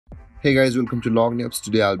Hey guys, welcome to Log Nips.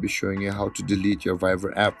 Today I'll be showing you how to delete your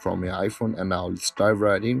Viber app from your iPhone, and now let's dive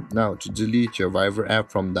right in. Now, to delete your Viber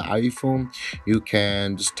app from the iPhone, you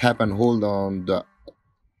can just tap and hold on the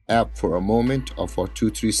app for a moment or for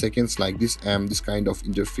 2-3 seconds like this, and this kind of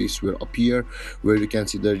interface will appear where you can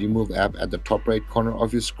see the remove app at the top right corner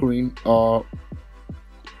of your screen. Or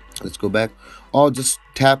let's go back, or just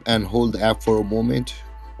tap and hold the app for a moment.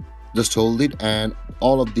 Just hold it and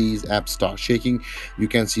all of these apps start shaking. You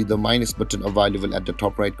can see the minus button available at the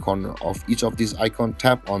top right corner of each of these icon.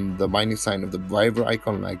 Tap on the minus sign of the Viber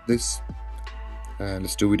icon like this, and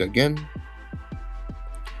let's do it again,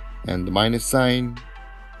 and the minus sign.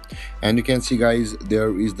 And you can see guys,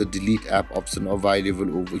 there is the delete app option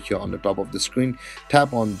available over here on the top of the screen.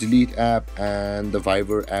 Tap on delete app and the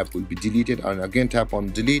Viber app will be deleted, and again tap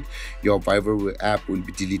on delete, your Viber app will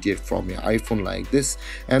be deleted from your iPhone like this.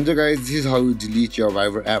 And guys, this is how you delete your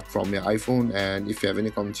Viber app from your iPhone. And if you have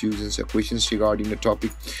any confusions or questions regarding the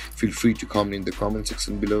topic, feel free to comment in the comment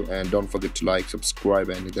section below, and don't forget to like, subscribe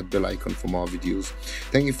and hit that bell icon for more videos.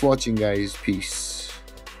 Thank you for watching guys. Peace.